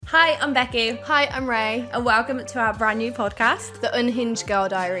Hi, I'm Becky. Hi, I'm Ray. And welcome to our brand new podcast, The Unhinged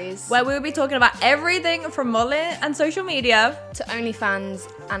Diaries. where we'll be talking about everything from modelling and social media To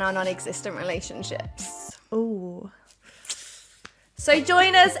OnlyFans and our non-existent relationships. Ooh. So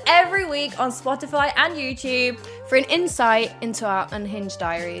join us every week on Spotify and YouTube, For an insight into our Unhinged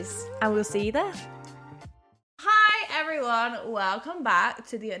Diaries. and we'll see you there. Hi everyone, welcome back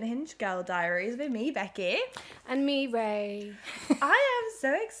to the Unhinged Girl Diaries with me, Becky. And me, Ray. I am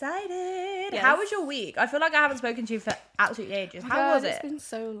so excited. Yes. How was your week? I feel like I haven't spoken to you for absolutely ages. How was It's it? been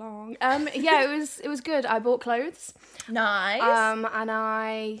so long. Yeah, it was good. I bought clothes. Nice. And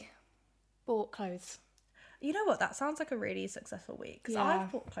I bought clothes. You know what? That sounds like a really successul week because Yeah.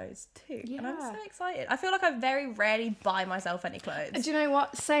 I've bought clothes too, and I'm Yeah. so excited. I feel like I very rarely buy myself any clothes. And do you know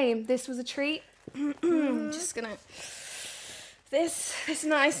what? Same. This was a treat. Just gonna... This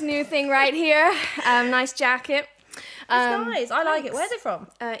nice new thing right here. Nice jacket. It's nice. I like it. Where's it from?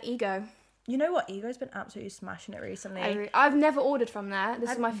 Ego. You know what? Ego's been absolutely smashing it recently. I've never ordered from there.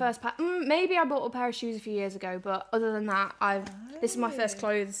 This is my first pair. Maybe I bought a pair of shoes a few years ago, but other than that, this is my first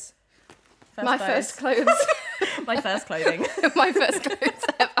clothes. First clothes. My first clothing. My first clothes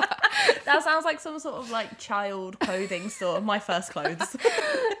ever. That sounds like some sort of like child clothing store. My first clothes.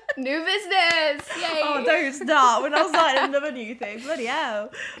 New business. Yay. Oh, don't start. When I was like another new thing. Bloody hell.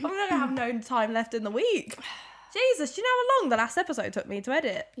 I'm going to have no time left in the week. Jesus, do you know how long the last episode took me to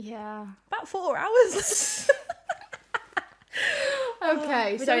edit? Yeah. About 4 hours.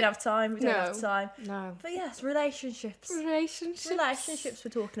 Okay. We don't have time. We don't No. have time. No. But yes, relationships. Relationships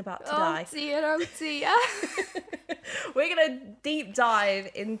we're talking about Oh today. dear, oh dear. We're going to deep dive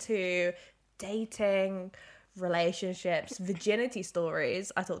into dating, relationships, virginity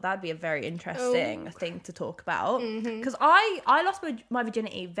stories. I thought that'd be a very interesting thing to talk about. Because I lost my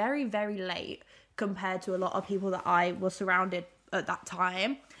virginity very, very late compared to a lot of people that I was surrounded at that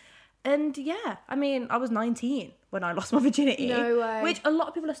time. And yeah, I mean, I was 19 when I lost my virginity. No way. Which a lot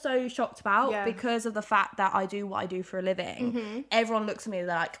of people are so shocked about Yeah. because of the fact that I do what I do for a living. Everyone looks at me, they're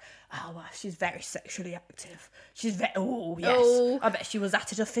like, oh, well, she's very sexually active. She's very, oh, yes. Oh. I bet she was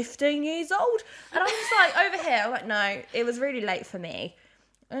at it at 15 years old. And I'm just like, over here, I'm like, no, it was really late for me.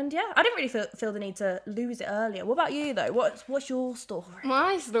 And yeah, I didn't really feel the need to lose it earlier. What about you, though? What's your story?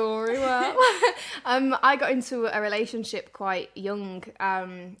 My story, well, I got into a relationship quite young.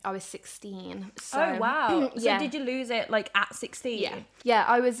 I was 16. So, Oh, wow. yeah. So did you lose it, like, at 16? Yeah,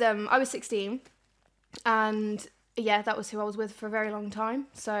 I was 16, and yeah, that was who I was with for a very long time.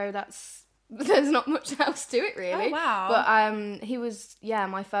 So there's not much else to it really. Oh, wow. But he was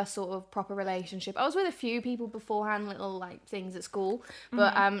my first sort of proper relationship. I was with a few people beforehand, little like things at school,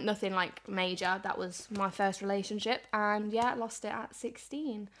 but nothing like major. That was my first relationship, and yeah, lost it at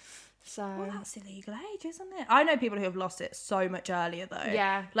 16. So Well, that's illegal age, isn't it? I know people who have lost it so much earlier, though.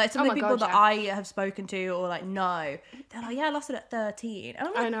 Yeah. Like, some Oh of my the people God, that yeah. I have spoken to or, like, know, they're like, yeah, I lost it at 13. And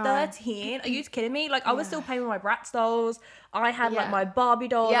I'm like, I know. 13? Are you kidding me? Like, I was still playing with my Bratz dolls. I had, like, Yeah. my Barbie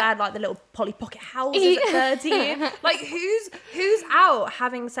dolls. Yeah. I had, like, the little Polly Pocket houses at 13. Like, who's out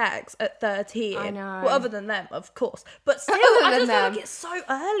having sex at 13? I know. Well, other than them, of course. But still, Other I than just feel them. like it's so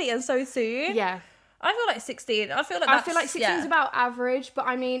early and so soon. yeah. I feel like 16. I feel like 16 is about average, but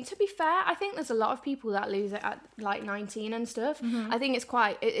I mean, to be fair, I think there's a lot of people that lose it at like 19 and stuff. I think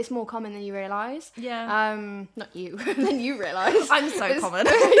it's more common than you realise. Yeah. Not you, than you realise. I'm so common.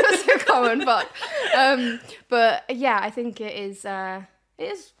 You're so common, but yeah, I think it's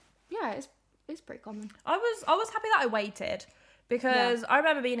pretty common. I was happy that I waited because I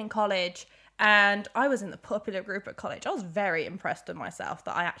remember being in college and I was in the popular group at college. I was very impressed with myself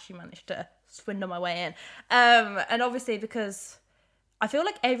that I actually managed to swindle my way in. And obviously because I feel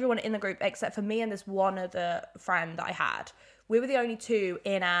like everyone in the group except for me and this one other friend that I had, we were the only two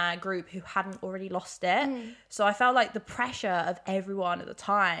in our group who hadn't already lost it. So I felt like the pressure of everyone at the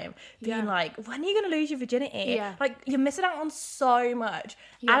time being like, when are you going to lose your virginity? Yeah. Like, you're missing out on so much.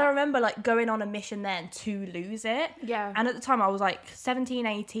 Yeah. And I remember like going on a mission then to lose it. Yeah. And at the time I was like 17,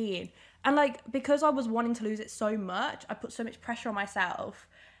 18. And like, because I was wanting to lose it so much, I put so much pressure on myself.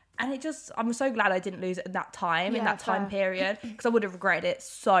 And I'm so glad I didn't lose it at that time, in Yeah, that time fair. period, because I would have regretted it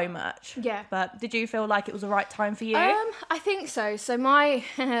so much. Yeah. But did you feel like it was the right time for you? I think so. So my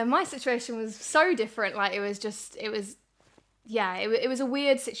my situation was so different. Like it was a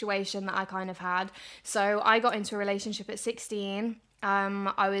weird situation that I kind of had. So I got into a relationship at 16.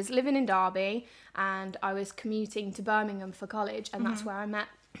 I was living in Derby and I was commuting to Birmingham for college, and that's where I met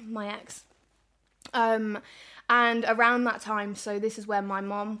my ex. And around that time, so this is when my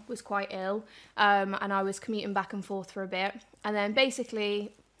mom was quite ill, and I was commuting back and forth for a bit, and then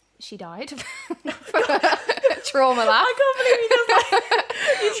basically she died. Trauma laugh. I can't believe you just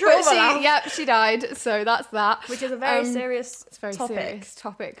She died. So that's that. Which is a very serious serious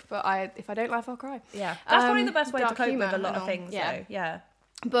topic. But if I don't laugh, I'll cry. Yeah, that's probably the best way to cope with a lot of things. Though. Yeah.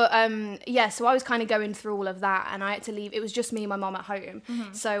 But so I was kind of going through all of that, and I had to leave. It was just me and my mum at home,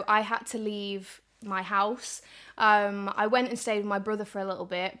 so I had to leave my house. I went and stayed with my brother for a little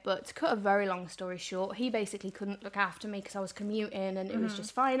bit, but to cut a very long story short, he basically couldn't look after me because I was commuting, and it was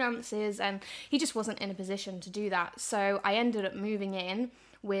just finances, and he just wasn't in a position to do that. So I ended up moving in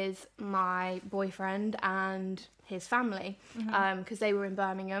with my boyfriend and his family because they were in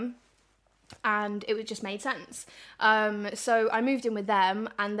Birmingham. And it just made sense. So I moved in with them,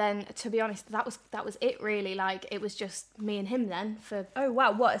 and then, to be honest, that was it really. Like, it was just me and him then for... Oh,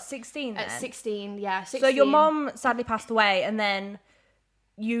 wow. What, at 16 then? At 16, yeah. 16. So your mum sadly passed away, and then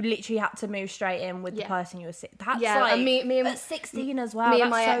you literally had to move straight in with the person you were sick. That's like... And me and, at 16 as well. Me and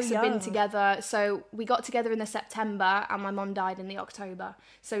my ex have been together. So we got together in the September, and my mum died in the October.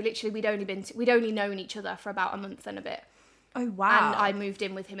 So literally we'd only known each other for about a month and a bit. Oh, wow. And I moved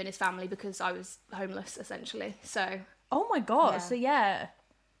in with him and his family because I was homeless, essentially. So... Oh, my God. Yeah. So, yeah.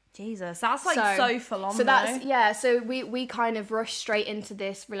 Jesus. That's, like, so full on, So that's... Yeah, so we kind of rushed straight into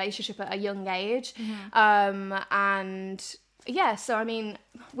this relationship at a young age. And... Yeah, so, I mean,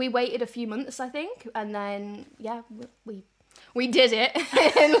 we waited a few months, I think. And then, yeah, we did it.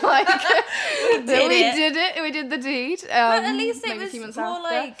 And, like... We did the deed. But at least it was more after.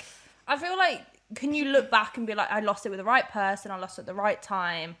 Like... I feel like... Can you look back and be like, I lost it with the right person, I lost it at the right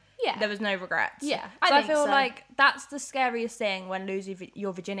time? Yeah. There was no regrets. Yeah, I feel like that's the scariest thing when losing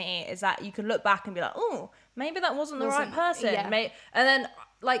your virginity, is that you can look back and be like, oh, maybe that wasn't the right person. Yeah. And then,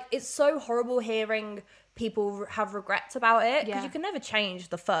 like, it's so horrible hearing people have regrets about it, because you can never change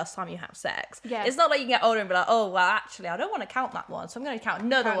the first time you have sex. Yeah. It's not like you get older and be like, oh, well, actually, I don't want to count that one, so I'm going to count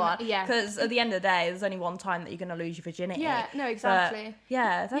another one. Yeah. Because at the end of the day, there's only one time that you're going to lose your virginity. Yeah, no, exactly. But,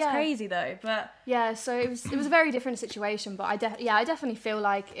 yeah, that's crazy though. But yeah, so it was a very different situation, but I definitely feel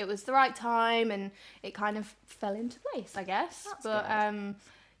like it was the right time, and it kind of fell into place, I guess. That's good.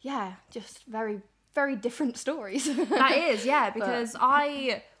 Yeah, just very, very different stories. That is, yeah, because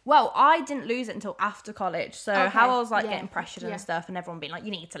I didn't lose it until after college. So how I was like getting pressured and stuff, and everyone being like,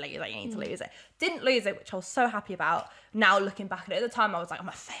 you need to lose it, you need to lose it. Didn't lose it, which I was so happy about. Now looking back at it, at the time I was like, I'm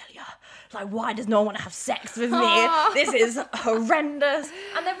a failure. Like, why does no one want to have sex with me? This is horrendous.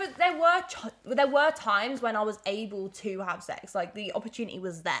 And there were times when I was able to have sex. Like, the opportunity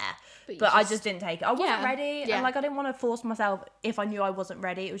was there, but I just didn't take it. I wasn't ready. And like, I didn't want to force myself if I knew I wasn't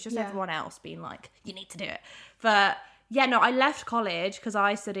ready. It was just everyone else being like, you need to do it. But yeah, no, I left college because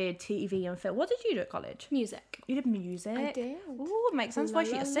I studied TV and film. What did you do at college? Music. You did music? I did. Ooh, it makes sense why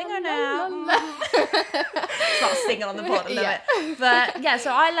she's a singer now. Start singing on the pod a little bit. But yeah,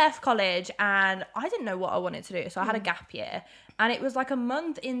 so I left college and I didn't know what I wanted to do. So I had a gap year. And it was like a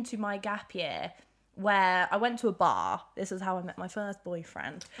month into my gap year where I went to a bar. This is how I met my first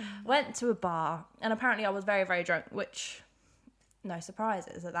boyfriend. Went to a bar, and apparently I was very, very drunk, which... no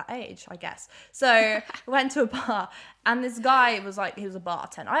surprises at that age, I guess. So I went to a bar, and this guy was like, he was a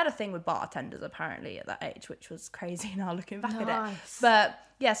bartender. I had a thing with bartenders apparently at that age, which was crazy now looking back at it. But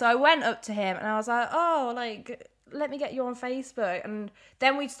yeah, so I went up to him and I was like, oh, like, let me get you on Facebook. And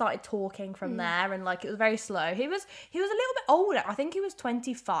then we started talking from there, and like, it was very slow. He was a little bit older. I think he was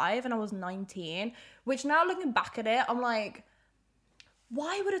 25 and I was 19, which now looking back at it, I'm like,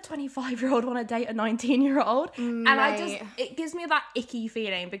 why would a 25-year-old want to date a 19-year-old? And it gives me that icky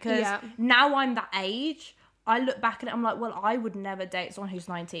feeling, because now I'm that age, I look back at it, I'm like, well, I would never date someone who's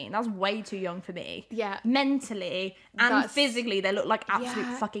 19. That's way too young for me. Yeah. Mentally and physically, they look like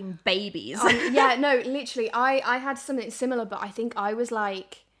absolute fucking babies. Yeah, no, literally, I had something similar, but I think I was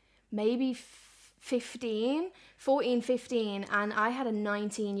like maybe 14, 15, and I had a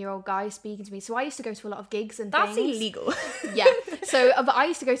 19-year-old guy speaking to me. So I used to go to a lot of gigs and things. That's illegal. Yeah. So, but I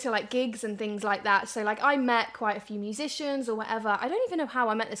used to go to like gigs and things like that. So like, I met quite a few musicians or whatever. I don't even know how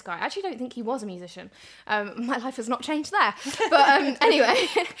I met this guy. I actually don't think he was a musician. My life has not changed there. But anyway,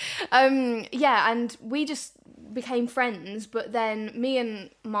 yeah, and we just became friends. But then me and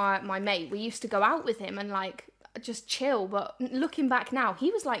my mate, we used to go out with him and like, just chill. But looking back now,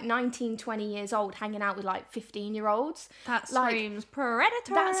 he was like 19, 20 years old hanging out with like 15-year-olds. That screams like,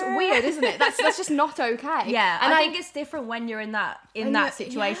 predator. That's weird, isn't it? That's just not okay. Yeah, and I think it's different when you're in that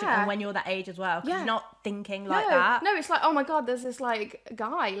situation and when you're that age as well, because you're not thinking like that. No, it's like, oh my god, there's this like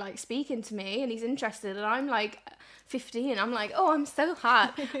guy like speaking to me and he's interested, and I'm like 15. I'm like, oh, I'm so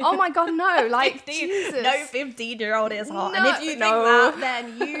hot. Oh my God, no. Like, 15, Jesus. no 15-year-old is hot. And No, if you think that,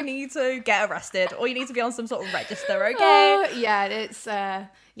 then you need to get arrested or you need to be on some sort of register, okay? Yeah,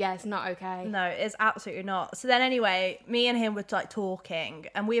 it's not okay. No, it's absolutely not. So then anyway, me and him were like talking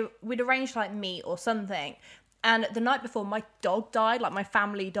and we'd arranged like meet or something. And the night before, my dog died, like my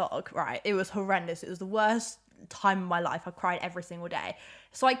family dog, right? It was horrendous. It was the worst time of my life. I cried every single day.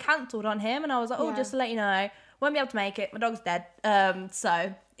 So I cancelled on him and I was like, oh, just to let you know, won't be able to make it. My dog's dead.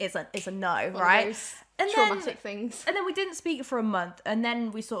 So it's a no, right? And traumatic things. And then we didn't speak for a month. And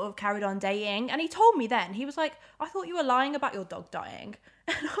then we sort of carried on dating. And he told me then, he was like, I thought you were lying about your dog dying.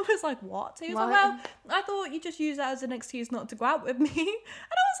 And I was like, what? He was like, well, I thought you just used that as an excuse not to go out with me. And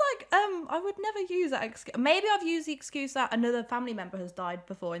I was like, I would never use that excuse. Maybe I've used the excuse that another family member has died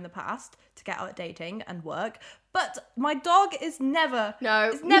before in the past to get out dating and work. But my dog is never,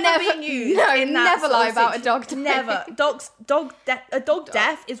 it's never been used. No, in that never lie about a dog. Never. A dog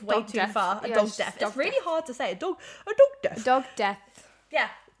death is way too far. A dog death. It's really hard to say. A dog death. Dog death. Yeah,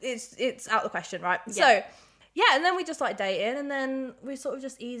 it's out of the question, right? Yeah. So, yeah, and then we just started dating, and then we sort of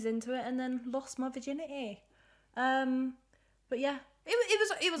just eased into it, and then lost my virginity. But yeah,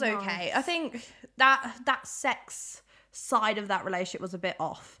 it was okay. I think that sex side of that relationship was a bit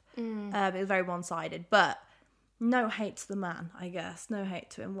off. It was very one-sided, but no hate to the man, I guess. No hate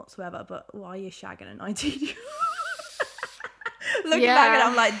to him whatsoever. But why are you shagging a 19-year-old? Looking back and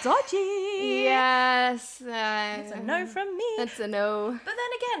I'm like, dodgy. Yes. It's a no from me. It's a no. But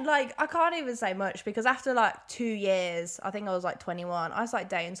then again, like, I can't even say much because after like 2 years, I think I was like 21, I was like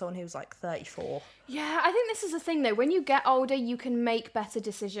dating someone who was like 34. Yeah, I think this is the thing though. When you get older, you can make better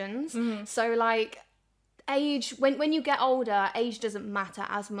decisions. So like age, when you get older, age doesn't matter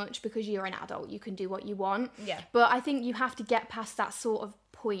as much because you're an adult. You can do what you want. Yeah. But I think you have to get past that sort of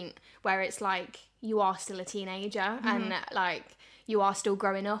point where it's like you are still a teenager and like you are still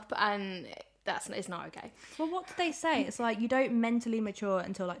growing up, and it's not okay. Well, what do they say? It's like you don't mentally mature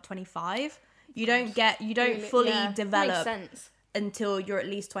until like 25. You don't fully develop until you're at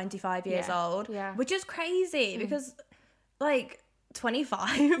least 25 years old. Yeah. Which is crazy because like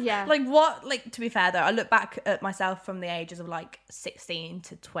 25. Yeah. Like what, like to be fair though, I look back at myself from the ages of like 16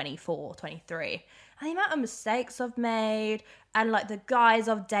 to 24, 23. And the amount of mistakes I've made and like the guys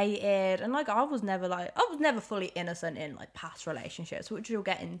I've dated, and like I was never fully innocent in like past relationships, which we'll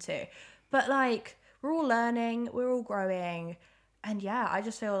get into. But like we're all learning, we're all growing, and yeah, I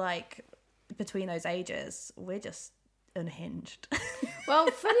just feel like between those ages, we're just unhinged. Well,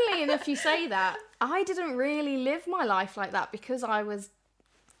 funnily enough, you say that. I didn't really live my life like that because I was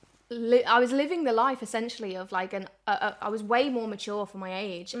living the life essentially of like I was way more mature for my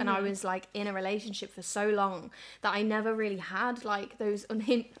age, and I was like in a relationship for so long that I never really had like those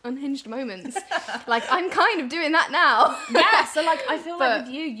unhinged moments. Like I'm kind of doing that now. Yeah, so like I feel like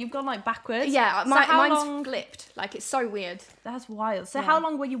with you've gone like backwards. Yeah, mine's flipped. Like it's so weird. That's wild. So how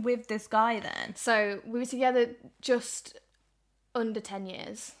long were you with this guy then? So we were together just under 10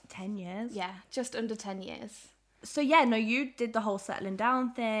 years. 10 years? Yeah, just under 10 years. So yeah, no, you did the whole settling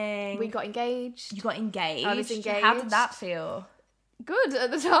down thing. We got engaged. You got engaged. I was engaged. How did that feel? Good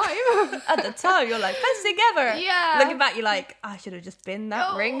at the time. At the time, you're like, best thing ever. Yeah. Looking back, you're like, I should have just been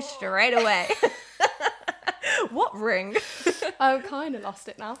that ring straight away. What ring? I've kind of lost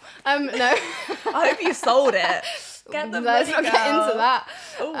it now. No. I hope you sold it. Get the Let's money, not get into that.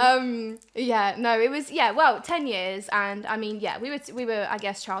 Ooh. Yeah, no, it was 10 years, and I mean, yeah, we were I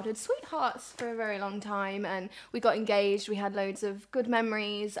guess childhood sweethearts for a very long time, and we got engaged. We had loads of good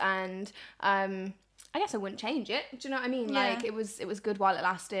memories, and I guess I wouldn't change it. Do you know what I mean? Yeah. Like it was good while it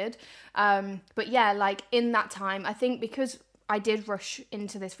lasted. But yeah, like in that time, I think because I did rush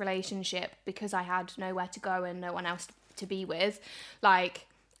into this relationship because I had nowhere to go and no one else to be with, like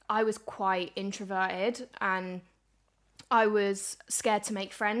I was quite introverted and I was scared to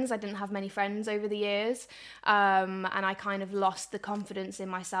make friends. I didn't have many friends over the years, and I kind of lost the confidence in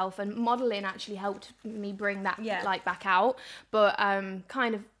myself, and modelling actually helped me bring that like back out. But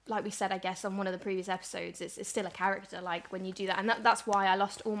kind of like we said, I guess on one of the previous episodes, it's still a character like when you do that, and that's why I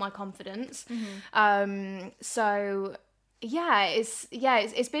lost all my confidence. So yeah,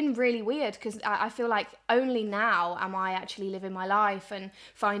 it's been really weird because I feel like only now am I actually living my life and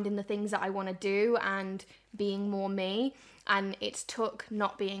finding the things that I want to do and being more me. And it's took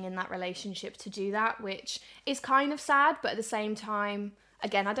not being in that relationship to do that, which is kind of sad, but at the same time,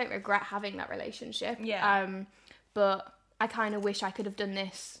 again, I don't regret having that relationship. Yeah. But I kind of wish I could have done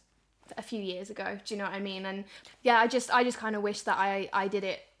this a few years ago. Do you know what I mean? And yeah, I just kind of wish that I did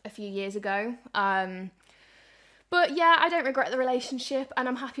it a few years ago. But yeah, I don't regret the relationship, and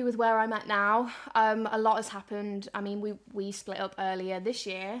I'm happy with where I'm at now. A lot has happened. I mean, we split up earlier this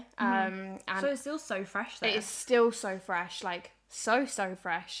year, and So it's still so fresh there. it is still so fresh, like so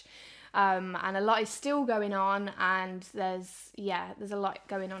fresh. And a lot is still going on, and there's a lot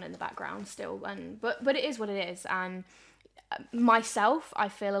going on in the background still, and but it is what it is. And myself, I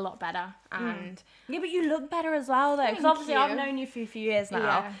feel a lot better, and Yeah, but you look better as well, though. Because Thank obviously you. I've known you for a few years now.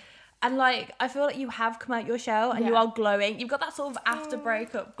 Yeah. And, like, I feel like you have come out your shell and you Yeah. are glowing. You've got that sort of after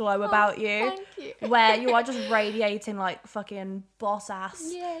breakup glow about you. Thank you. Where you are just radiating, like, fucking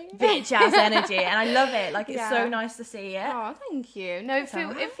boss-ass, Yay. bitch-ass energy. And I love it. Like, it's so Yeah. nice to see it. Oh, thank you. No,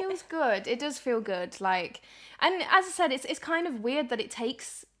 alright. it feels good. It does feel good. Like, and as I said, it's kind of weird that it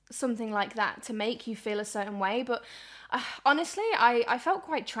takes something like that to make you feel a certain way. But honestly, I felt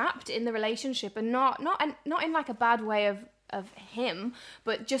quite trapped in the relationship, and not in like a bad way of him,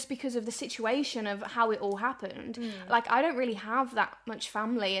 but just because of the situation of how it all happened. Like, I don't really have that much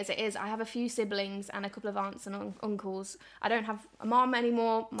family as it is. I have a few siblings and a couple of aunts and uncles. I don't have a mom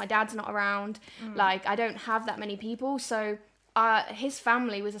anymore. My dad's not around. Like, I don't have that many people. So his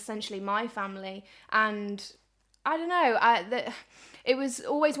family was essentially my family, and I don't know, it was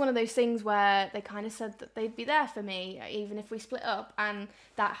always one of those things where they kind of said that they'd be there for me even if we split up, and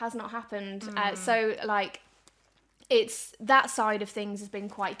that has not happened. So like, it's that side of things has been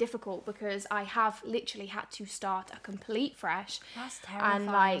quite difficult, because I have literally had to start a complete fresh. That's terrifying, And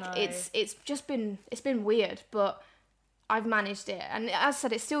like, though. it's been weird, but I've managed it. And as I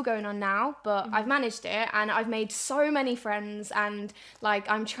said, it's still going on now, but I've managed it, and I've made so many friends, and like,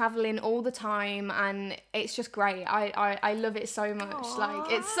 I'm traveling all the time, and it's just great. I love it so much. Aww. Like,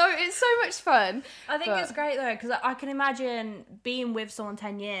 it's so much fun. I think But- it's great, though, because I can imagine being with someone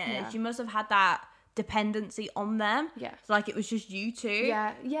 10 years, Yeah. you must have had that dependency on them. Yeah. So, like, it was just you two.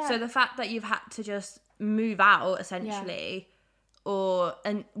 Yeah, yeah. So the fact that you've had to just move out, essentially,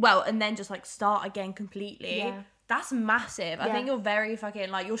 and then just, like, start again completely, Yeah. that's massive. I Yeah. think you're very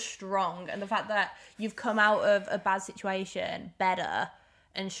fucking, like, you're strong. And the fact that you've come out of a bad situation better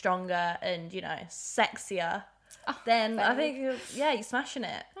and stronger and, you know, sexier, then I think, you're smashing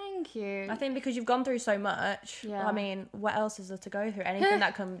it. Thank you. I think because you've gone through so much. Yeah. I mean, what else is there to go through? Anything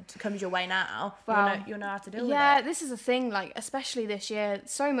that comes your way now, Wow. you'll know how to deal with Yeah, it. this is the thing, like, especially this year,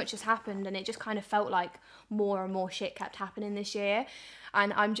 so much has happened, and it just kind of felt like more and more shit kept happening this year,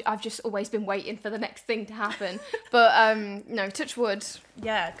 and I've just always been waiting for the next thing to happen. But no, touch wood.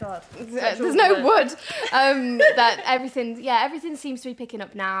 Yeah, God. There's no wood. That everything seems to be picking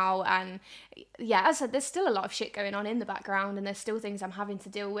up now, and yeah, as I said, there's still a lot of shit going on in the background, and there's still things I'm having to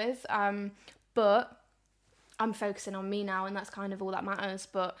deal with. But I'm focusing on me now, and that's kind of all that matters.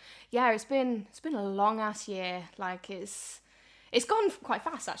 But yeah, it's been a long ass year. Like, it's gone quite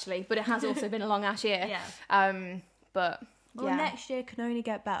fast actually, but it has also been a long ass year. Yeah. But Well, yeah. next year can only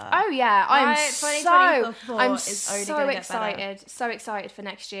get better. Oh yeah, Right, 2024 I'm is only so gonna get better. so excited for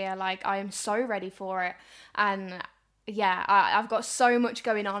next year. Like, I am so ready for it, and yeah, I've got so much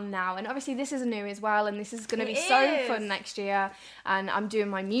going on now, and obviously this is new as well, and this is going to be so is. fun next year. And I'm doing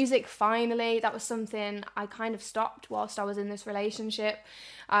my music finally. That was something I kind of stopped whilst I was in this relationship.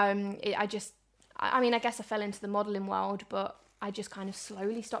 I guess I fell into the modelling world, but I just kind of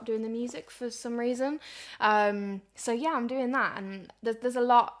slowly stopped doing the music for some reason. So yeah, I'm doing that, and there's a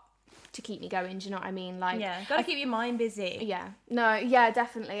lot to keep me going. Do you know what I mean? Like, Yeah, gotta keep your mind busy. yeah, no, yeah,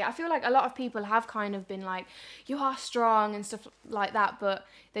 definitely. I feel like a lot of people have kind of been like, you are strong and stuff like that, but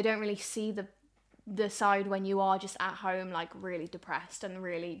they don't really see the side when you are just at home, like, really depressed and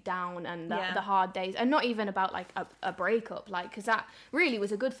really down, and the hard days, and not even about like a breakup, like, because that really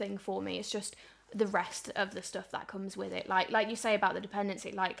was a good thing for me. It's just the rest of the stuff that comes with it, like you say about the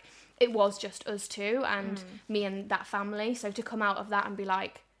dependency, like, it was just us two and me and that family. So to come out of that and be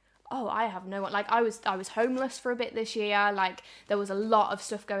like, oh, I have no one, like, I was homeless for a bit this year. Like, there was a lot of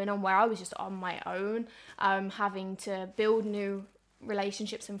stuff going on where I was just on my own, having to build new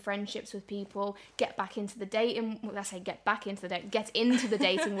relationships and friendships with people, get into the dating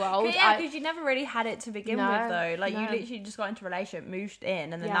world. Yeah, because you never really had it to begin with, though. Like, no. you literally just got into a relationship, moved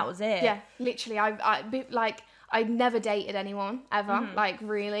in, and then that was it. Yeah, literally. I never dated anyone ever. Like,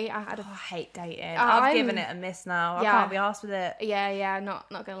 really, I had a I hate dating. I've given it a miss now. I can't be arsed with it. yeah, not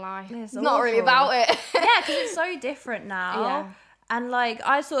gonna lie. It's not really awful. about it. Yeah, because it's so different now. Yeah. And, like,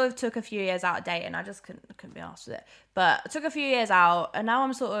 I sort of took a few years out of dating. I just couldn't be arsed with it. But I took a few years out, and now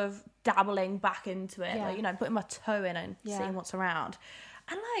I'm sort of dabbling back into it. Yeah. Like, you know, putting my toe in and seeing what's around.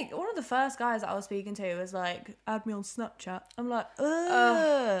 And, like, one of the first guys that I was speaking to was like, add me on Snapchat. I'm like,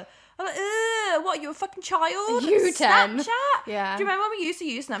 ugh. I'm like, ugh, What, are you a fucking child? You 10. Snapchat? Yeah. Do you remember when we used to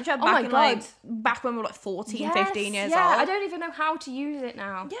use Snapchat Oh my back in God. back when we were like 14, Yes, 15 years yeah. old? I don't even know how to use it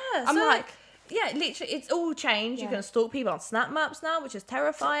now. Yeah, I'm so like, yeah, literally, it's all changed. You Yeah. can stalk people on Snap Maps now, which is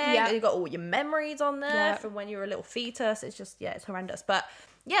terrifying. Yeah. And you've got all your memories on there Yeah. from when you were a little fetus. It's just, yeah, it's horrendous. But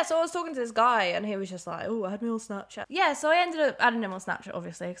yeah, so I was talking to this guy, and he was just like, oh, add me on Snapchat. Yeah, so I ended up adding him on Snapchat,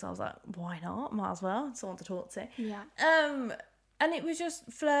 obviously, because I was like, why not? Might as well. Someone to talk to. yeah. And it was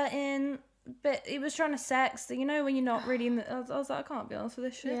just flirting. But he was trying to sex, you know, when you're not really in the... I was like, I can't be honest with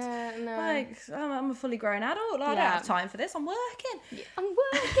this shit. Yeah, no. Like, I'm a fully grown adult. Like, I don't Yeah. have time for this. I'm working. Yeah, I'm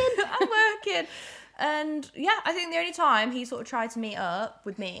working. I'm working. And yeah, I think the only time he sort of tried to meet up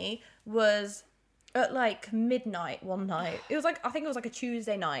with me was at like midnight one night. It was like, I think it was like a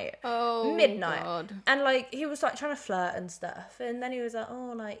Tuesday night. Oh, midnight. God. And like, he was like trying to flirt and stuff. And then he was like,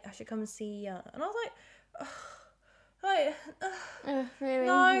 oh, like, I should come and see you. And I was like, Really?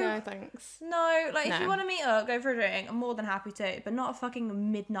 No. No, thanks. no, like, if No. you want to meet up, go for a drink. I'm more than happy to, but not a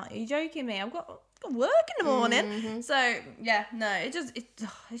fucking midnight. Are you joking me? I've got work in the morning. Mm-hmm. So yeah, no,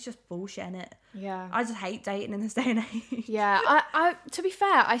 it's just bullshit, innit? Yeah. I just hate dating in this day and age. Yeah, I to be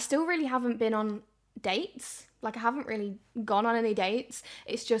fair, I still really haven't been on dates. Like, I haven't really gone on any dates.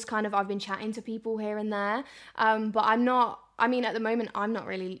 It's just kind of, I've been chatting to people here and there. But at the moment, I'm not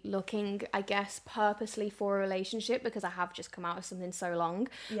really looking, I guess, purposely for a relationship, because I have just come out of something so long.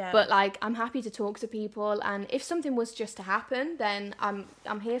 Yeah. But like, I'm happy to talk to people, and if something was just to happen, then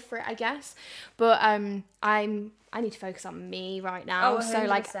I'm here for it, I guess. But I need to focus on me right now. Oh, so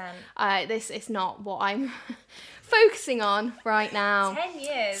like, 100%. this is not what I'm focusing on right now. 10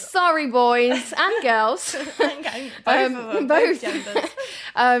 years. Sorry, boys and girls. both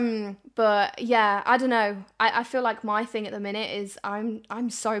genders. But yeah, I don't know. I feel like my thing at the minute is I'm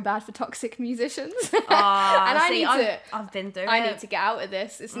so bad for toxic musicians. And I've been through it. I need to get out of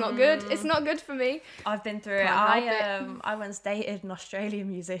this. It's not good. It's not good for me. I've been through it. Can't help I once dated an Australian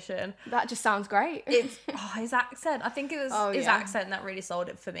musician. That just sounds great. It's his accent. I think it was his yeah. accent that really sold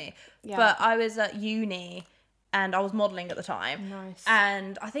it for me. Yeah. But I was at uni and I was modelling at the time. Nice.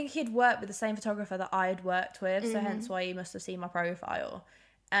 And I think he'd worked with the same photographer that I had worked with, Mm-hmm. so hence why he must have seen my profile.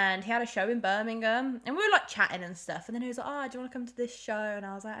 And he had a show in Birmingham, and we were like chatting and stuff. And then he was like, "Oh, do you want to come to this show?" And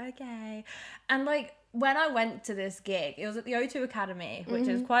I was like, "Okay." And like, when I went to this gig, it was at the O2 Academy, which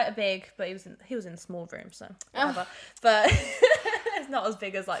is quite a big, but he was in a small room, so whatever. But it's not as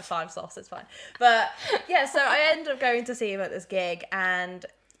big as like Five Sauce. It's fine. But yeah, so I ended up going to see him at this gig, and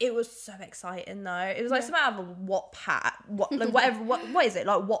it was so exciting though. It was like something out of a Wattpad, what is it,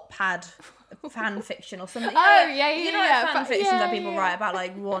 like Wattpad fan fiction or something? You know, fan fictions that people write about,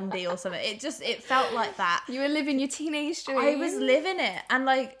 like 1D or something. It felt like that. You were living your teenage dream. I was living it, and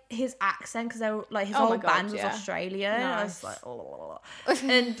like his accent, because they were like his whole band was Australian. Nice. I was like, oh.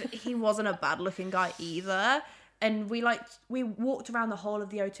 And he wasn't a bad looking guy either. And we walked around the whole of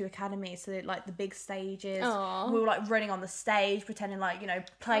the O2 Academy, so like the big stages. Aww. We were like running on the stage, pretending like, you know,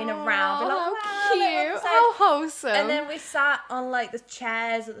 playing around. We're like, how wow, cute, look on the stage. how wholesome. And then we sat on like the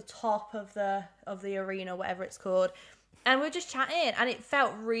chairs at the top of the arena, whatever it's called, and we were just chatting, and it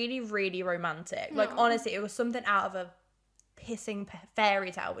felt really, really romantic. Like, honestly, it was something out of a pissing fairy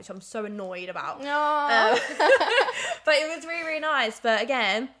tale, which I'm so annoyed about. But it was really, really nice. But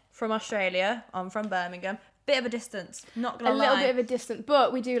again, from Australia, I'm from Birmingham. Bit of a distance, not gonna lie. A little bit of a distance,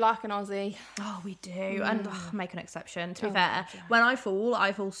 but we do like an Aussie. Oh, we do. And make an exception, to be fair. When I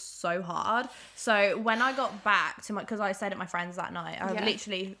fall so hard. So when I got back to because I stayed at my friend's that night, I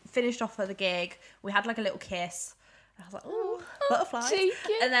literally finished off for the gig. We had like a little kiss. And I was like, oh, butterflies.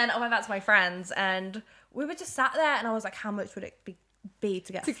 And then I went back to my friends, and we were just sat there, and I was like, how much would it be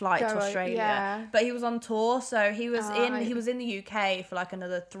to get a flight to Australia? Yeah. But he was on tour, so he was in the UK for like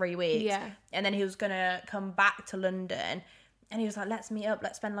another 3 weeks. Yeah. And then he was gonna come back to London, and he was like, let's meet up,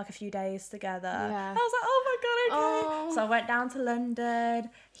 let's spend like a few days together. Yeah. I was like, oh my god, okay. So I went down to London.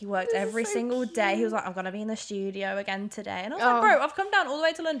 He worked every single day. He was like, I'm gonna be in the studio again today. And I was like, bro, I've come down all the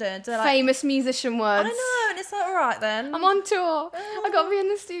way to London to like famous musician words. I know, and it's like, all right then, I'm on tour. I gotta be in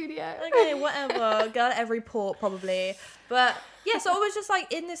the studio. okay, whatever. Go to every port probably. But yeah, so I was just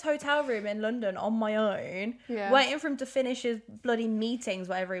like in this hotel room in London on my own, waiting for him to finish his bloody meetings,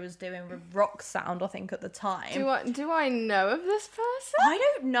 whatever he was doing with Rock Sound, I think, at the time. Do I know of this person?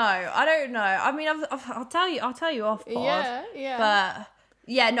 I don't know. I mean, I'll tell you off pod. Yeah. But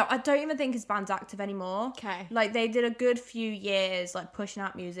yeah, no, I don't even think his band's active anymore. Okay. Like, they did a good few years, like, pushing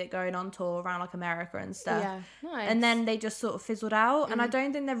out music, going on tour around, like, America and stuff. Yeah, nice. And then they just sort of fizzled out. And I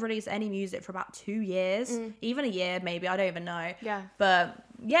don't think they've released any music for about 2 years. Even a year, maybe. I don't even know. Yeah. But,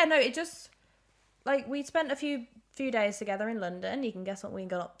 yeah, no, it just... Like, we spent a few few days together in London. You can guess what we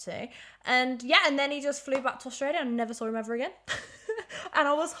got up to. And yeah, and then he just flew back to Australia and never saw him ever again. And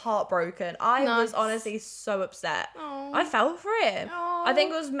I was heartbroken. I was honestly so upset. Aww. I felt for him. Aww. I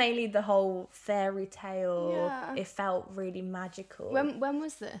think it was mainly the whole fairy tale. Yeah. It felt really magical. When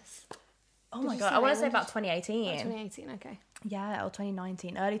was this? Oh my God. I want to say about 2018. Oh, 2018, okay. Yeah, or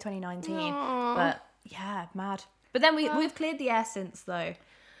 2019. Early 2019. Aww. But yeah, mad. But then we've cleared the air since though.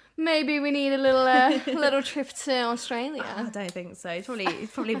 Maybe we need a little little trip to Australia. I don't think so. It's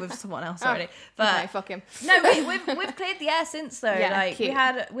probably with someone else already. But okay, fuck him. No, we've cleared the air since though. Yeah, like cute.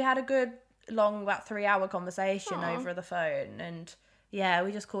 we had a good long about 3-hour conversation over the phone, and yeah,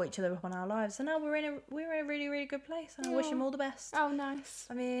 we just caught each other up on our lives. So now we're in a really, really good place, and I wish him all the best. Oh, nice.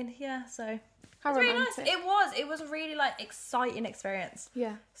 I mean, yeah. So How it's really romantic. nice. It was a really like exciting experience.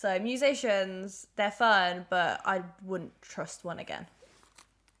 Yeah. So musicians, they're fun, but I wouldn't trust one again.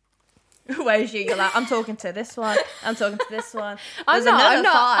 Where's you? You're like, I'm talking to this one. I'm talking to this one. There's another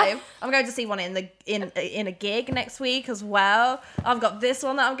 5. I'm going to see one in a gig next week as well. I've got this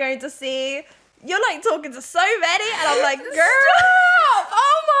one that I'm going to see. You're like talking to so many, and I'm like, girl, Stop!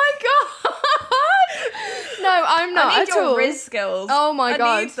 Oh my God! No, I'm not I need at your all. Riz skills. Oh my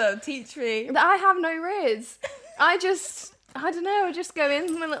God. I need them. Teach me. I have no riz. I don't know. I just go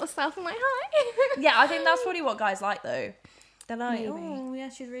in my little self and like, hi. Yeah, I think that's probably what guys like though. They're like, Maybe. oh yeah,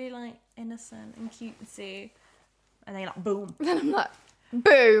 she's really like innocent and cutesy, and then you're like, boom. Then I'm like,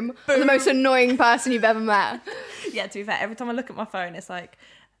 boom. I'm the most annoying person you've ever met. Yeah, to be fair, every time I look at my phone, it's like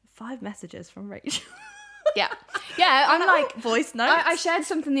 5 messages from Rachel. Yeah. Yeah, I'm like, voice notes. I shared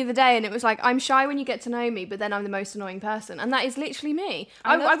something the other day and it was like, I'm shy when you get to know me, but then I'm the most annoying person. And that is literally me.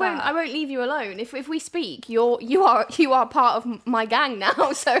 I love that. I won't leave you alone. If we speak, you are part of my gang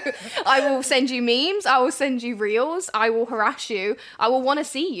now. So I will send you memes, I will send you reels, I will harass you, I will want to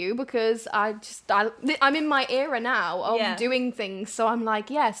see you because I'm in my era now of doing things. So I'm like,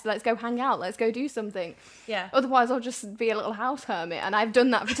 yes, let's go hang out, let's go do something. Yeah. Otherwise I'll just be a little house hermit, and I've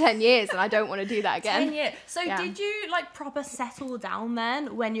done that for 10 years and I don't want to do that again. 10 years. So Yeah. did you like proper settle down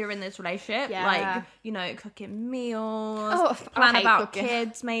then when you're in this relationship? Yeah. Like, you know, cooking meals, Oh, I plan hate about cooking.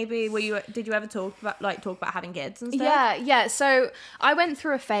 kids maybe? Did you ever talk about having kids and stuff? Yeah. So I went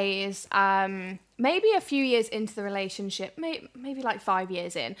through a phase, maybe a few years into the relationship, maybe like 5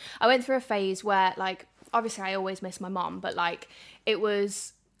 years in. I went through a phase where, like, obviously I always miss my mom, but like it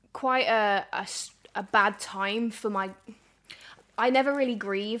was quite a bad time for I never really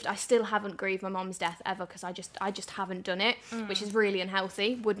grieved. I still haven't grieved my mom's death ever because I just haven't done it, which is really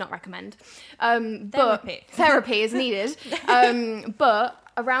unhealthy. Would not recommend. But therapy is needed. But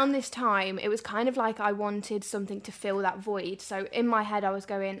around this time, it was kind of like I wanted something to fill that void. So in my head, I was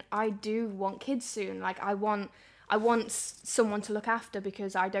going, I do want kids soon. Like I want someone to look after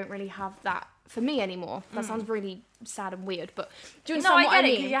because I don't really have that for me anymore. That sounds really sad and weird, but do you understand what I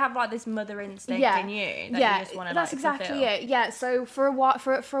mean? Because you have like this mother instinct in you that you just want to that's like, exactly fulfill. it. Yeah, so for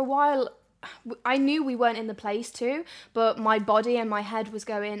a while I knew we weren't in the place to, but my body and my head was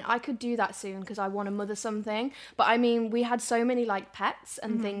going, I could do that soon because I want to mother something. But I mean, we had so many like pets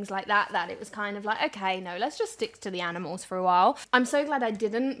and things like that it was kind of like, okay, no, let's just stick to the animals for a while. I'm so glad I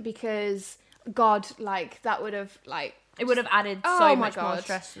didn't, because God, like that would have like, it would have added Oh so my much more God.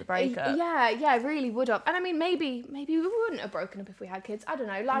 stress to the breakup. Yeah, it really would have. And I mean, maybe we wouldn't have broken up if we had kids. I don't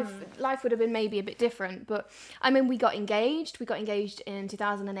know. Life would have been maybe a bit different. But I mean, we got engaged. We got engaged in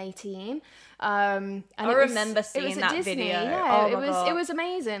 2018. And I remember seeing that Disney. video. Yeah, Oh my God. it was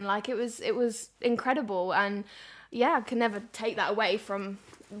amazing. Like it was incredible. And yeah, I can never take that away from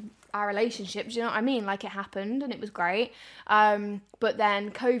our relationship. Do you know what I mean? Like it happened and it was great. But then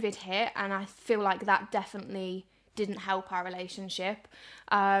COVID hit, and I feel like that definitely didn't help our relationship,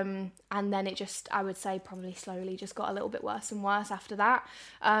 and then it just, I would say, probably slowly just got a little bit worse and worse after that.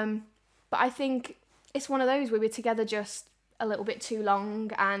 But I think it's one of those, we were together just a little bit too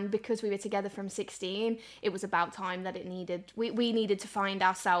long, and because we were together from 16, it was about time that we needed to find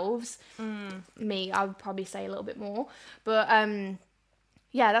ourselves. Me, I would probably say a little bit more, but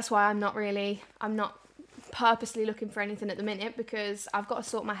yeah, that's why I'm not purposely looking for anything at the minute, because I've got to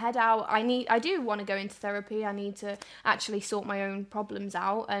sort my head out. I do want to go into therapy. I need to actually sort my own problems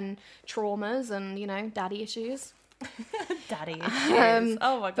out and traumas and, you know, daddy issues. Daddy issues.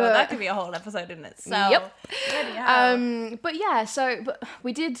 Oh my God, that could be a whole episode in itself. Yep. But yeah, but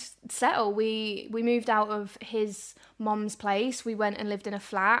we did settle. We moved out of his mom's place. We went and lived in a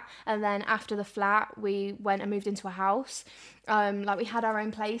flat, and then after the flat, we went and moved into a house. Like we had our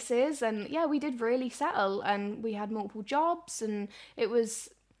own places, and yeah, we did really settle, and we had multiple jobs, and it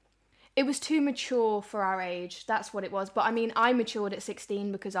was It was too mature for our age. That's what it was. But I mean, I matured at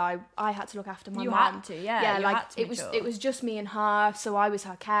 16 because I had to look after my mum. You had to, yeah. Yeah, you like had to mature. it was just me and her, so I was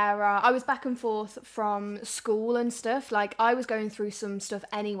her carer. I was back and forth from school and stuff. Like I was going through some stuff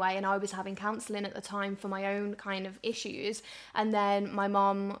anyway, and I was having counselling at the time for my own kind of issues. And then my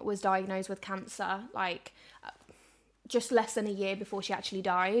mum was diagnosed with cancer, like just less than a year before she actually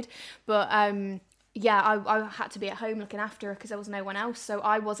died. But yeah, I had to be at home looking after her because there was no one else. So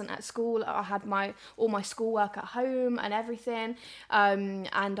I wasn't at school. I had all my schoolwork at home and everything. And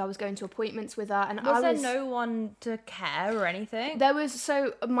I was going to appointments with her. And was there no one to care or anything? There was,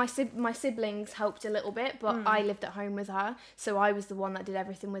 so my siblings helped a little bit, but I lived at home with her. So I was the one that did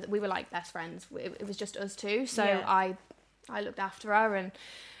everything with, we were like best friends. It was just us two. So I looked after her. And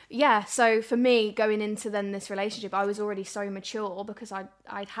yeah, so for me, going into then this relationship, I was already so mature because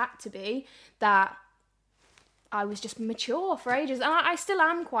I'd had to be, that I was just mature for ages. And I still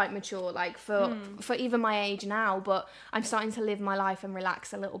am quite mature, like for even my age now, but I'm starting to live my life and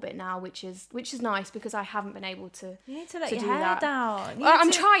relax a little bit now, which is nice because I haven't been able to. You need to let your hair down. I'm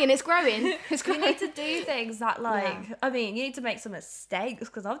trying, it's growing. It's growing. You need to do things that I mean, you need to make some mistakes,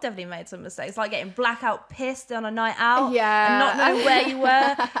 because I've definitely made some mistakes, like getting blackout pissed on a night out, and not knowing where you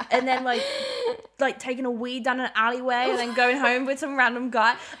were, and then like taking a weed down an alleyway and then going home with some random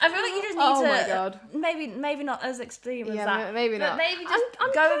guy. I feel like you just need to. Oh my God. Maybe not as extreme as that. Maybe not. But maybe just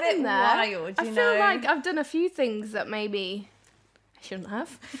I'm go a bit there. wild. I feel like I've done a few things that maybe I shouldn't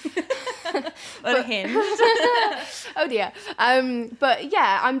have. Unhinged. Oh dear. But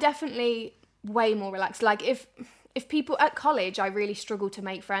yeah, I'm definitely way more relaxed. Like if people at college, I really struggled to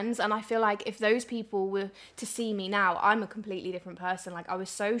make friends, and I feel like if those people were to see me now, I'm a completely different person. Like I was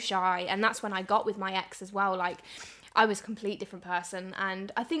so shy, and that's when I got with my ex as well. Like I was a complete different person,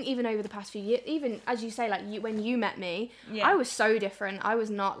 and I think even over the past few years, even as you say, like when you met me, I was so different. I was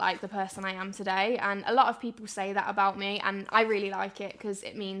not like the person I am today, and a lot of people say that about me, and I really like it because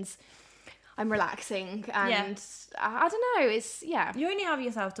it means I'm relaxing, and I don't know, it's you only have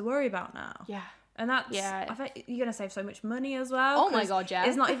yourself to worry about now. And that's, I think you're going to save so much money as well. Oh my God, yeah.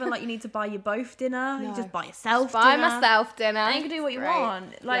 It's not even like you need to buy you both dinner. No. You just buy yourself dinner. Buy myself dinner. And you can do what you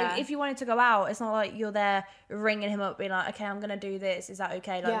want. Like, if you wanted to go out, it's not like you're there ringing him up being like, okay, I'm going to do this. Is that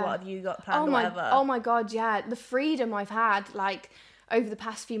okay? Like, what have you got planned or whatever? Oh my God, yeah. The freedom I've had, like, over the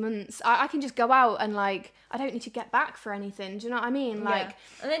past few months, I can just go out and like I don't need to get back for anything. Do you know what I mean? Like,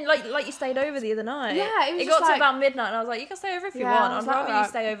 and then like you stayed over the other night. Yeah, it got to about midnight, and I was like, you can stay over if you want. I'd rather you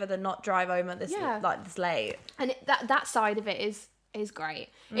stay over than not drive home at this this late. And that side of it is great.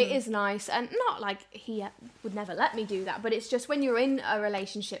 It is nice, and not like he would never let me do that, but it's just when you're in a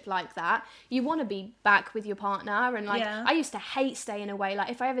relationship like that, you want to be back with your partner. And like I used to hate staying away. Like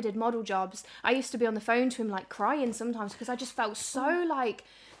if I ever did model jobs, I used to be on the phone to him like crying sometimes because I just felt so like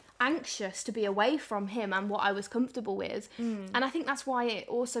anxious to be away from him and what I was comfortable with. And I think that's why it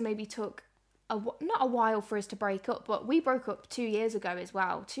also maybe took not a while for us to break up, but we broke up 2 years ago as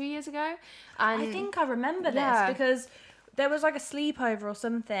well. 2 years ago. And I think I remember this because there was like a sleepover or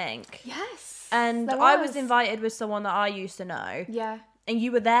something. Yes. And I was invited with someone that I used to know. Yeah. And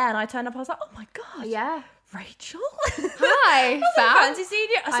you were there, and I turned up, I was like, oh my God. Yeah. Rachel. Hi, fam. Fancy seeing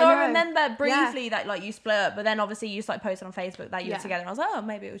you. So I remember briefly that like you split up, but then obviously you like posted on Facebook that you were together, and I was like, oh,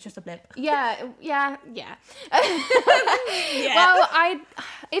 maybe it was just a blip. Yeah. Well,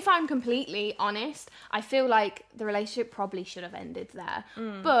 if I'm completely honest, I feel like the relationship probably should have ended there.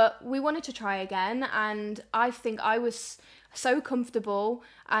 But we wanted to try again, and I think I was so comfortable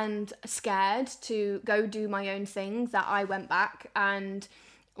and scared to go do my own things that I went back, and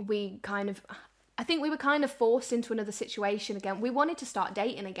I think we were kind of forced into another situation again. We wanted to start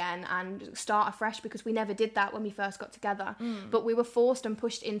dating again and start afresh because we never did that when we first got together. But we were forced and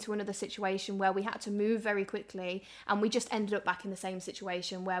pushed into another situation where we had to move very quickly, and we just ended up back in the same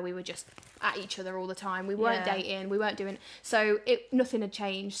situation where we were just at each other all the time. We weren't dating, we weren't doing... So nothing had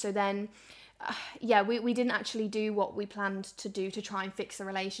changed. So then... we didn't actually do what we planned to do to try and fix the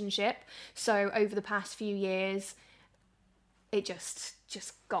relationship. So over the past few years, it just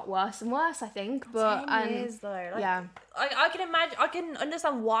got worse and worse, I think. But 10 years though. Like, I can imagine, I can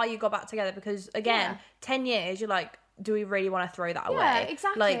understand why you got back together, because again, 10 years, you're like, do we really want to throw that away? Yeah,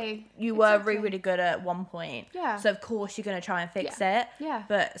 exactly. Like, you were really, really good at one point. Yeah. So, of course, you're going to try and fix it. Yeah.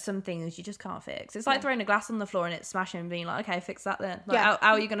 But some things you just can't fix. It's like throwing a glass on the floor and it's smashing and being like, okay, fix that then. Like,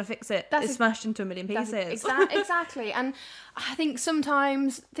 how are you going to fix it? It's smashed into a million pieces. Exactly. And I think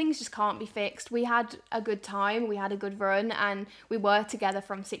sometimes things just can't be fixed. We had a good time. We had a good run. And we were together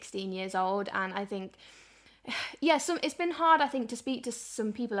from 16 years old. And I think... yeah, it's been hard, I think, to speak to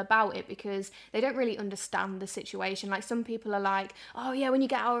some people about it because they don't really understand the situation. Like, some people are like, oh yeah, when you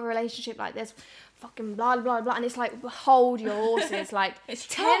get out of a relationship like this, fucking blah blah blah, and it's like, hold your horses. Like, It's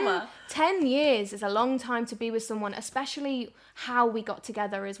trauma. 10 years is a long time to be with someone, especially how we got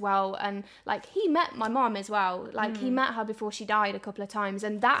together as well. And like, he met my mom as well, like he met her before she died a couple of times,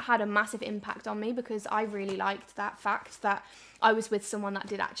 and that had a massive impact on me because I really liked that fact that I was with someone that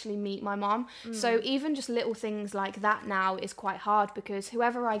did actually meet my mom. So even just little things like that now is quite hard because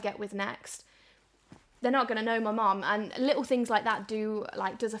whoever I get with next, they're not going to know my mom, and little things like that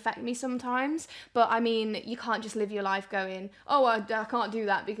does affect me sometimes. But I mean, you can't just live your life going, oh, I can't do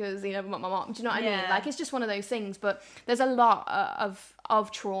that because you never met my mom. Do you know what I mean? Like, it's just one of those things. But there's a lot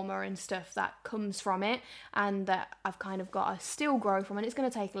of trauma and stuff that comes from it, and that I've kind of got to still grow from, and it's going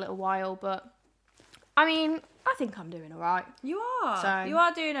to take a little while. But I mean, I think I'm doing all right. You are. So, you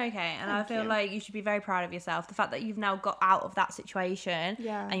are doing okay. And I feel you. like you should be very proud of yourself. The fact that you've now got out of that situation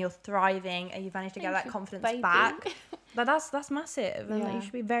and you're thriving and you've managed to get that confidence back. But that's massive. And like, you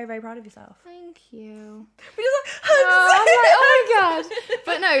should be very, very proud of yourself. Thank you. Because I'm like, oh my god.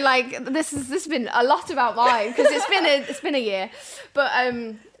 But no, like, this has been a lot about mine because it's been a year. But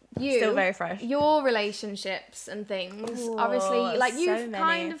you still very fresh. Your relationships and things, obviously, like, you've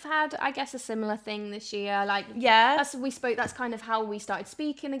kind of had, I guess, a similar thing this year. Like, that's kind of how we started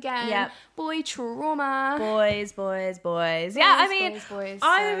speaking again. Yeah. Boy trauma. Boys. Yeah, I mean,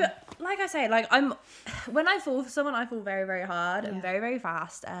 I'm like I say, like, when I fall for someone, I fall very, very hard and very, very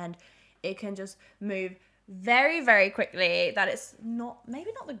fast, and it can just move very, very quickly. That it's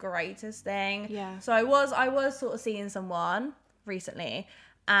maybe not the greatest thing. Yeah. So I was sort of seeing someone recently.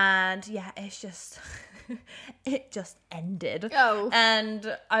 And yeah, it's just, it just ended. Oh.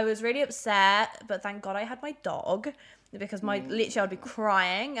 And I was really upset, but thank God I had my dog, because literally I'd be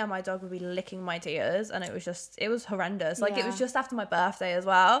crying and my dog would be licking my tears, and it was horrendous. Like, it was just after my birthday as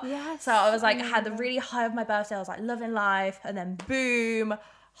well. Yes. So I was like, had the really high of my birthday. I was like loving life, and then boom,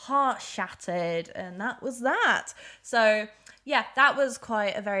 heart shattered, and that was that. So yeah, that was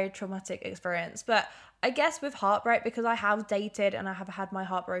quite a very traumatic experience. But I guess with heartbreak, because I have dated and I have had my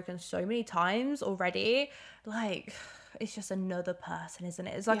heart broken so many times already, like, it's just another person, isn't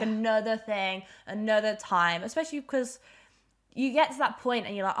it? It's like another thing, another time, especially because you get to that point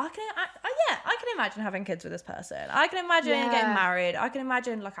and you're like, I can imagine having kids with this person. I can imagine getting married. I can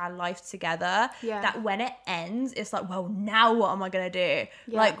imagine, like, our life together. Yeah. That when it ends, it's like, well, now what am I going to do?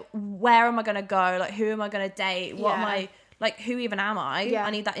 Yeah. Like, where am I going to go? Like, who am I going to date? What am I... Like, who even am I? Yeah. I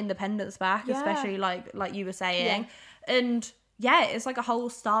need that independence back, especially like you were saying. Yeah. And yeah, it's like a whole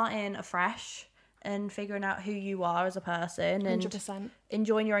starting afresh and figuring out who you are as a person and 100%.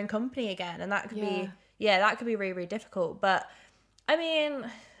 Enjoying your own company again. And that could be really, really difficult. But I mean,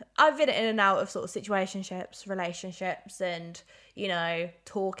 I've been in and out of sort of situationships, relationships, and, you know,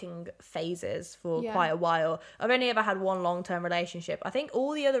 talking phases for quite a while. I've only ever had one long-term relationship. I think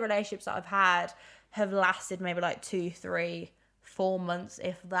all the other relationships that I've had have lasted maybe like 2, 3, 4 months,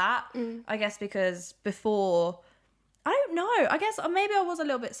 if that. I guess because before, I don't know, I guess maybe I was a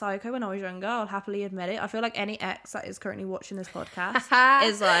little bit psycho when I was younger. I'll happily admit it. I feel like any ex that is currently watching this podcast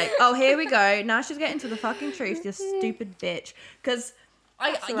is like, oh, here we go. Now she's getting to the fucking truth, you stupid bitch. Because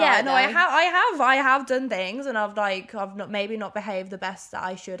I have done things, and I've not behaved the best that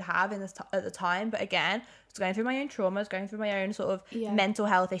I should have at the time. But again, I was going through my own traumas, going through my own sort of mental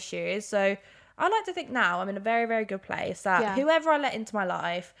health issues. So I like to think now I'm in a very, very good place that whoever I let into my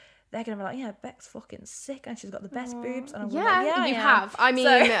life, they're gonna be like, yeah, Beck's fucking sick and she's got the best boobs. And I'm like, you have. I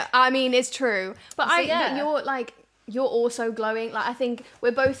mean, it's true. But but you're also glowing. Like, I think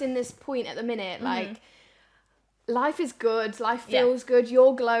we're both in this point at the minute. Like, life is good. Life feels good.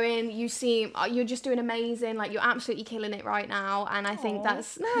 You're glowing. You're just doing amazing. Like, you're absolutely killing it right now. And I think I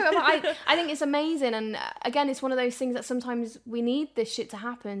think it's amazing. And again, it's one of those things that sometimes we need this shit to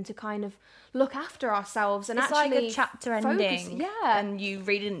happen to kind of look after ourselves. And it's actually like a chapter ending. And you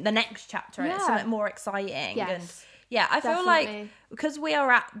read the next chapter and it's something more exciting. Yes. And I feel like because we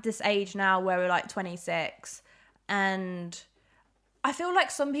are at this age now where we're like 26, and I feel like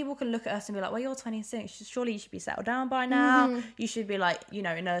some people can look at us and be like, well, you're 26, surely you should be settled down by now. You should be, like, you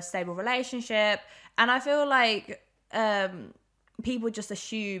know, in a stable relationship. And I feel like people just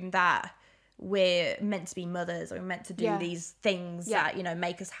assume that we're meant to be mothers, or we're meant to do these things that, you know,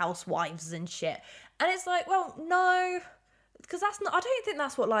 make us housewives and shit. And it's like, well, no, because I don't think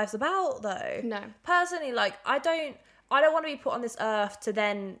that's what life's about, though. No. Personally, like, I don't want to be put on this earth to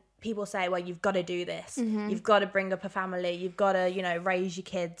then people say, well, you've got to do this. You've got to bring up a family. You've got to, you know, raise your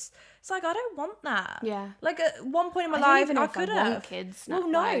kids. It's like, I don't want that. Yeah. Like at one point in my I don't life, even know I if could I want have kids. Well,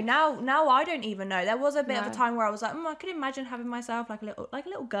 no, like, now I don't even know. There was a bit of No. a time where I was like, I could imagine having myself like a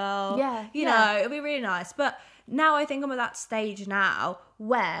little girl. Yeah, You yeah. know, it'd be really nice. But now I think I'm at that stage now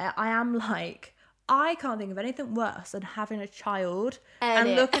where I am like, I can't think of anything worse than having a child and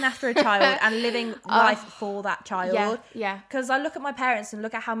Edit. looking after a child and living life for that child. Yeah. Because I look at my parents and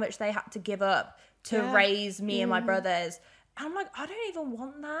look at how much they had to give up to Yeah. raise me and my brothers. And I'm like, I don't even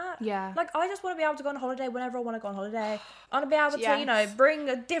want that. Yeah. Like, I just want to be able to go on holiday whenever I want to go on holiday. I want to be able to, Yes. you know, bring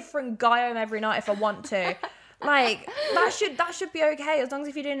a different guy home every night if I want to. Like, that should be okay. As long as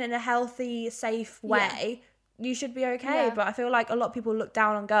if you're doing it in a healthy, safe way, you should be okay. Yeah. But I feel like a lot of people look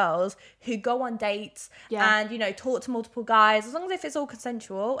down on girls who go on dates Yeah. and, you know, talk to multiple guys. As long as if it's all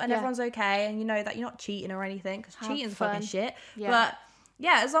consensual and Yeah. everyone's okay and you know that you're not cheating or anything, because Have cheating's fun. fucking shit. Yeah. But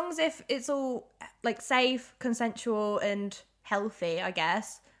yeah, as long as if it's all like safe, consensual and healthy, I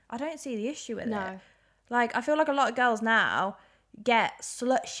guess, I don't see the issue with No. it. Like, I feel like a lot of girls now get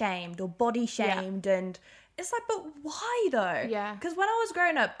slut shamed or body shamed and it's like, but why though? Yeah. Because when I was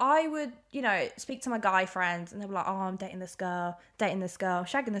growing up, I would, you know, speak to my guy friends and they were like, oh, I'm dating this girl, shagging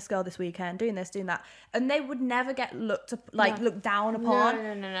this girl this weekend, doing this, doing that. And they would never get looked down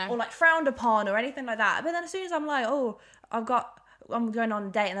upon No. or like frowned upon or anything like that. But then as soon as I'm like, oh, I'm going on a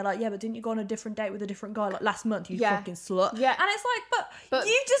date, and they're like, yeah, but didn't you go on a different date with a different guy like last month, you fucking slut? Yeah. And it's like, but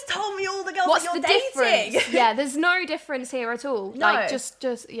you just told me all the girls What's that you're the dating. difference? Yeah, there's no difference here at all. No. Like, just,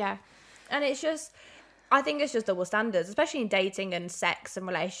 yeah. And it's just, I think it's just double standards, especially in dating and sex and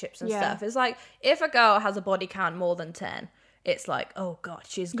relationships and Yeah. stuff. It's like, if a girl has a body count more than 10, it's like, oh God,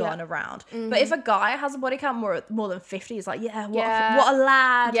 she's gone around. But if a guy has a body count more than 50, it's like, what a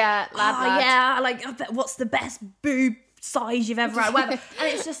lad. Yeah, lad. Yeah, like, I bet, what's the best boob size you've ever had? Whatever. And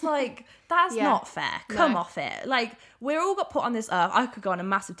it's just like, that's not fair. Come off it. Like, we all got put on this earth. I could go on a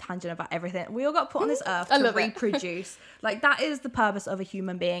massive tangent about everything. We all got put on this earth to reproduce. Like, that is the purpose of a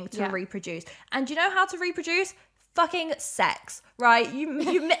human being, to reproduce. And do you know how to reproduce? Fucking sex, right? You're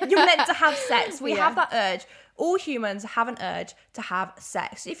meant to have sex. We have that urge. All humans have an urge to have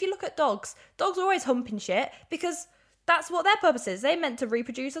sex. If you look at dogs are always humping shit because that's what their purpose is. They're meant to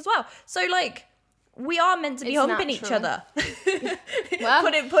reproduce as well. So, like, we are meant to be humping each other. Well,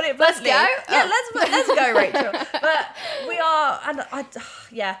 put it bluntly. let's go. Yeah, let's go, Rachel. But we are, and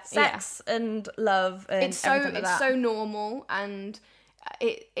sex and love and everything like that. It's so normal and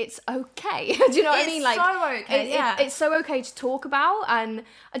it's okay. Do you know what I mean? Like, so okay, it's so okay to talk about. And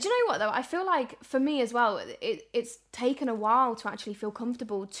do you know what though? I feel like for me as well, it's taken a while to actually feel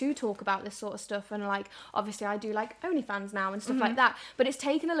comfortable to talk about this sort of stuff. And like, obviously I do like OnlyFans now and stuff like that, but it's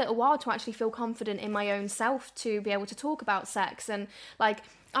taken a little while to actually feel confident in my own self to be able to talk about sex. And like,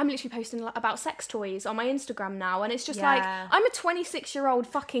 I'm literally posting about sex toys on my Instagram now, and it's just like, I'm a 26-year-old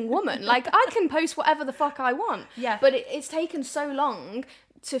fucking woman. Like, I can post whatever the fuck I want. Yeah. But it's taken so long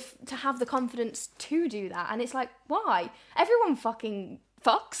to have the confidence to do that, and it's like, why? Everyone fucking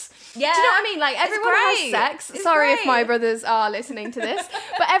fucks. Yeah. Do you know what I mean? Like, everyone has sex. It's Sorry if great. my brothers are listening to this,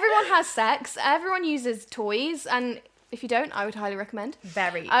 but everyone has sex. Everyone uses toys, and if you don't, I would highly recommend.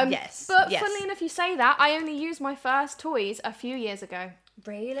 Yes. But funnily enough, you say that, I only used my first toys a few years ago.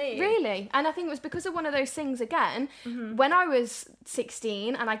 Really? And I think it was because of one of those things again, when I was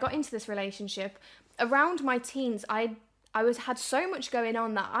 16 and I got into this relationship, around my teens, I had so much going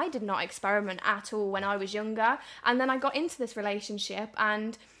on that I did not experiment at all when I was younger. And then I got into this relationship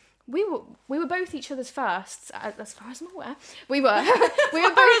and we were both each other's firsts, as far as I'm aware. We were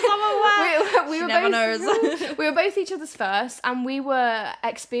both each other's first, and we were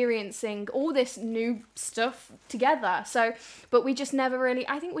experiencing all this new stuff together. So, but we just never really.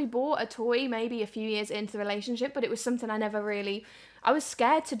 I think we bought a toy maybe a few years into the relationship, but it was something I was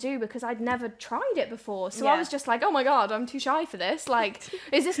scared to do because I'd never tried it before. So I was just like, oh my God, I'm too shy for this. Like,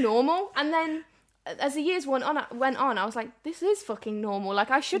 is this normal? And then as the years went on, I was like, this is fucking normal. Like,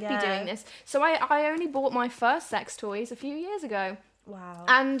 I should be doing this. So I only bought my first sex toys a few years ago. Wow.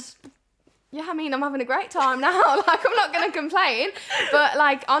 And yeah, I mean, I'm having a great time now. Like, I'm not going to complain. But,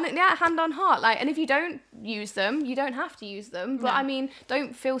 like, hand on heart. Like, and if you don't use them, you don't have to use them. But, I mean,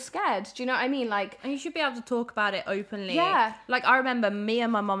 don't feel scared. Do you know what I mean? Like, and you should be able to talk about it openly. Yeah. Like, I remember me and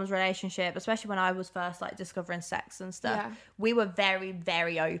my mom's relationship, especially when I was first, like, discovering sex and stuff. Yeah. We were very,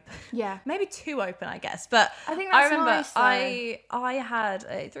 very open. Yeah. Maybe too open, I guess. But I think that's remember nice, I had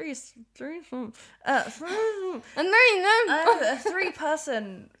a three-person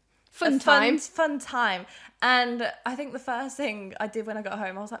fun time. And I think the first thing I did when I got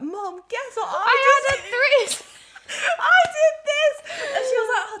home, I was like, Mom, guess what I had a threesome. I did this. And she was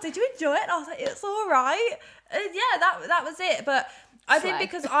like, oh, did you enjoy it? And I was like, it's all right. And yeah, that was it. But I think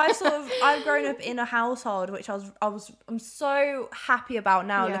because I've grown up in a household which I'm so happy about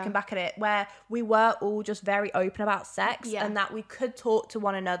now, looking back at it, where we were all just very open about sex and that we could talk to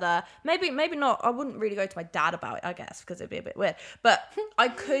one another. Maybe not. I wouldn't really go to my dad about it, I guess, because it'd be a bit weird. But I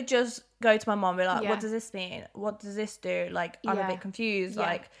could just go to my mom and be like, what does this mean? What does this do? Like, I'm a bit confused.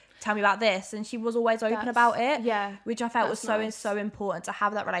 Like, tell me about this. And she was always open about it. Yeah. Which I felt was so important to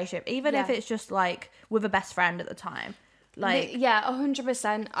have that relationship, even if it's just like with a best friend at the time. Like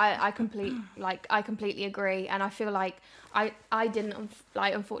 100%. I completely agree, and I feel like I didn't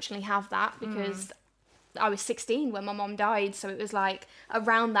unfortunately have that because I was 16 when my mom died, so it was like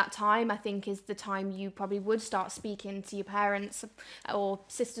around that time I think is the time you probably would start speaking to your parents or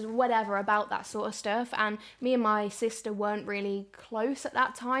sisters or whatever about that sort of stuff. And me and my sister weren't really close at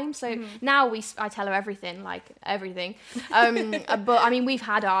that time, so now I tell her everything. But I mean, we've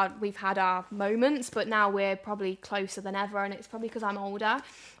had our moments, but now we're probably closer than ever, and it's probably because I'm older.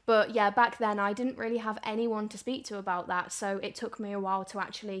 But yeah, back then I didn't really have anyone to speak to about that, so it took me a while to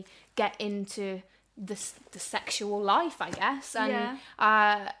actually get into the sexual life, I guess. And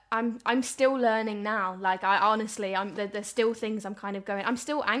I'm still learning now. Like, I honestly, there's still things I'm kind of going, I'm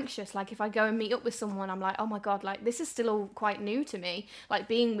still anxious. Like, if I go and meet up with someone, I'm like, oh my God, like, this is still all quite new to me, like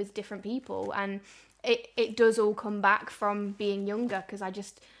being with different people. And it does all come back from being younger, because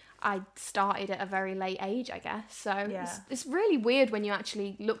I started at a very late age, I guess. So it's really weird when you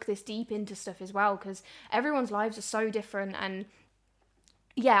actually look this deep into stuff as well, because everyone's lives are so different. And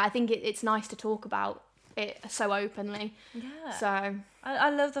yeah, I think it's nice to talk about it so openly. Yeah. So I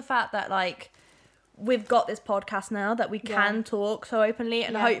love the fact that, like, we've got this podcast now that we can talk so openly,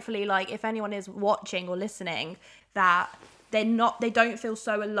 and hopefully, like, if anyone is watching or listening, that they don't feel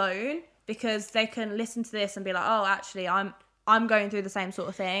so alone, because they can listen to this and be like, oh, actually, I'm going through the same sort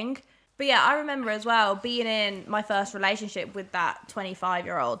of thing. But yeah, I remember as well being in my first relationship with that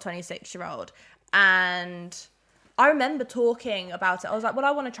 25-year-old, 26-year-old, and I remember talking about it. I was like, well,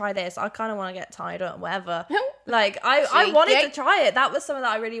 I want to try this. I kind of want to get tied up, whatever. Like, I wanted to try it. That was something that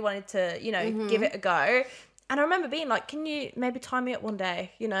I really wanted to, give it a go. And I remember being like, can you maybe tie me up one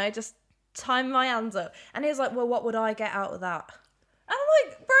day? Just tie my hands up. And he was like, well, what would I get out of that? And I'm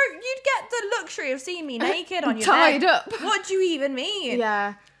like, bro, you'd get the luxury of seeing me naked on your tied bed. up. What do you even mean?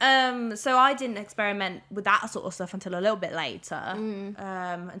 Yeah. So I didn't experiment with that sort of stuff until a little bit later.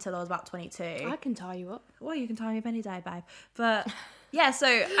 Until I was about 22. I can tie you up. Well, you can tie me up any day, babe. But yeah, so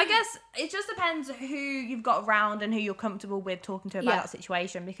I guess it just depends who you've got around and who you're comfortable with talking to about that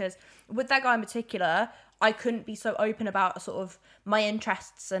situation. Because with that guy in particular, I couldn't be so open about sort of my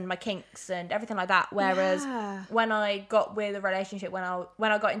interests and my kinks and everything like that. Whereas when I got with a relationship, when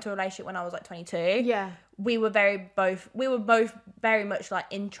I got into a relationship when I was like 22, we were both very much like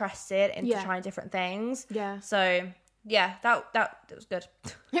interested into trying different things. Yeah. So yeah, that it was good.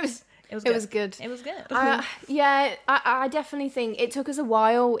 It was good. I definitely think it took us a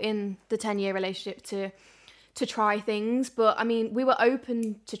while in the 10-year relationship to try things, but I mean, we were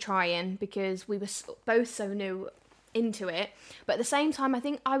open to trying because we were both so new into it. But at the same time, I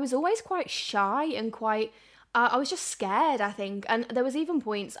think I was always quite shy and quite I was just scared, I think. And there was even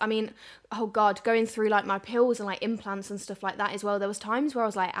points, I mean, oh God, going through like my pills and like implants and stuff like that as well. There was times where I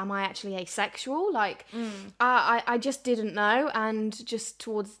was like, am I actually asexual? Like, I just didn't know. And just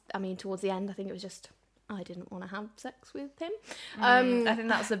towards the end, I think it was just, I didn't want to have sex with him. I think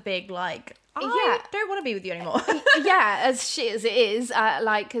that's a big, like, I don't want to be with you anymore. Yeah, as shit as it is,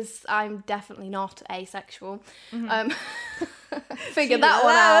 because I'm definitely not asexual. Figure that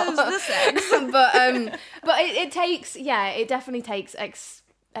one out. The sex. but it definitely takes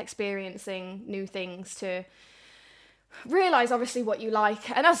experiencing new things to realize obviously what you like.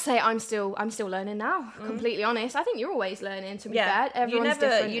 And as I say, I'm still learning now. Completely honest. I think you're always learning, to be fair. Everyone's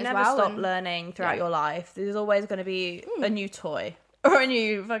different. You never stop learning throughout your life. There's always going to be a new toy or a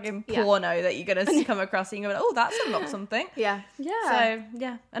new fucking porno that you're going to come across and you're going to go, oh, that's unlocked something. Yeah. So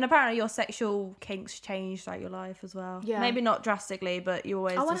and apparently your sexual kinks change throughout your life as well. Maybe not drastically, but you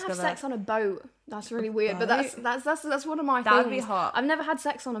always I want to have sex on a boat. That's really weird, but that's one of my things. That'd be hot. I've never had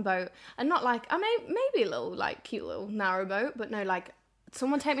sex on a boat, and not like maybe a little like cute little narrow boat, but no, like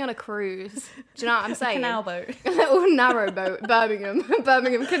someone take me on a cruise. Do you know what I'm saying? Canal boat. A little narrow boat, Birmingham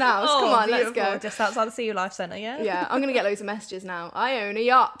canals. Oh, come on, beautiful. Let's go. Just outside the CU Life Centre, yeah? Yeah, I'm gonna get loads of messages now. I own a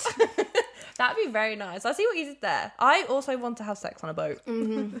yacht. That'd be very nice. I see what you did there. I also want to have sex on a boat.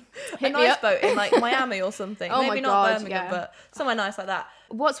 Mm-hmm. A nice boat in like Miami or something. Oh Maybe my not God, Birmingham, but somewhere nice like that.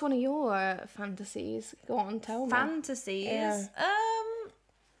 What's one of your fantasies? Go on, tell me. Fantasies?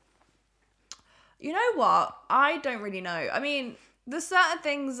 You know what? I don't really know. I mean, there's certain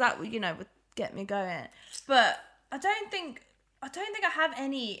things that would get me going, but I don't think I have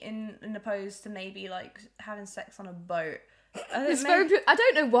any in opposed to maybe like having sex on a boat. I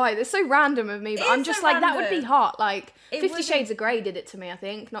don't know why. They're so random of me, but I'm just so like, random. That would be hot. Like, 50 Shades of Grey did it to me, I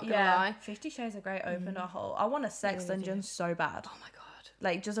think. Not gonna lie. 50 Shades of Grey opened a whole... I want a sex dungeon so bad. Oh my god.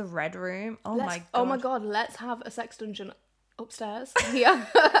 Like, just a red room. Oh my god, let's have a sex dungeon upstairs. Yeah.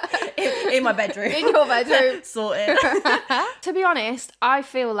 in my bedroom. In your bedroom. Sorted. To be honest, I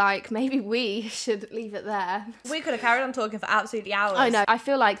feel like maybe we should leave it there. We could have carried on talking for absolutely hours. I know. I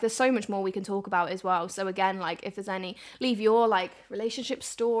feel like there's so much more we can talk about as well. So again, like if there's any, leave your like relationship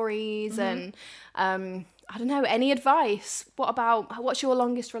stories and I don't know, any advice. What's your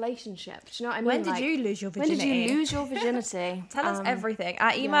longest relationship? Do you know what I mean? When did you lose your virginity? When did you lose your virginity? Tell us everything.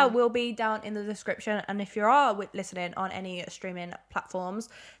 Our email will be down in the description. And if you are listening on any streaming platforms,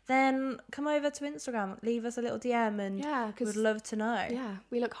 then come over to Instagram. Leave us a little DM and we'd love to know. Yeah,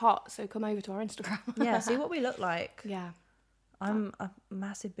 we look hot, so come over to our Instagram. Yeah, see what we look like. Yeah. I'm a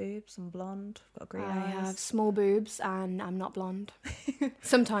massive boobs. I'm blonde. I've got green eyes. I have small boobs and I'm not blonde.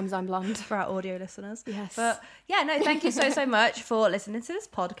 Sometimes I'm blonde. For our audio listeners. Yes. But yeah, no, thank you so much for listening to this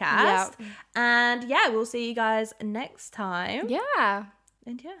podcast. Yeah. And yeah, we'll see you guys next time. Yeah.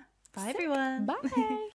 And yeah, bye everyone. Bye.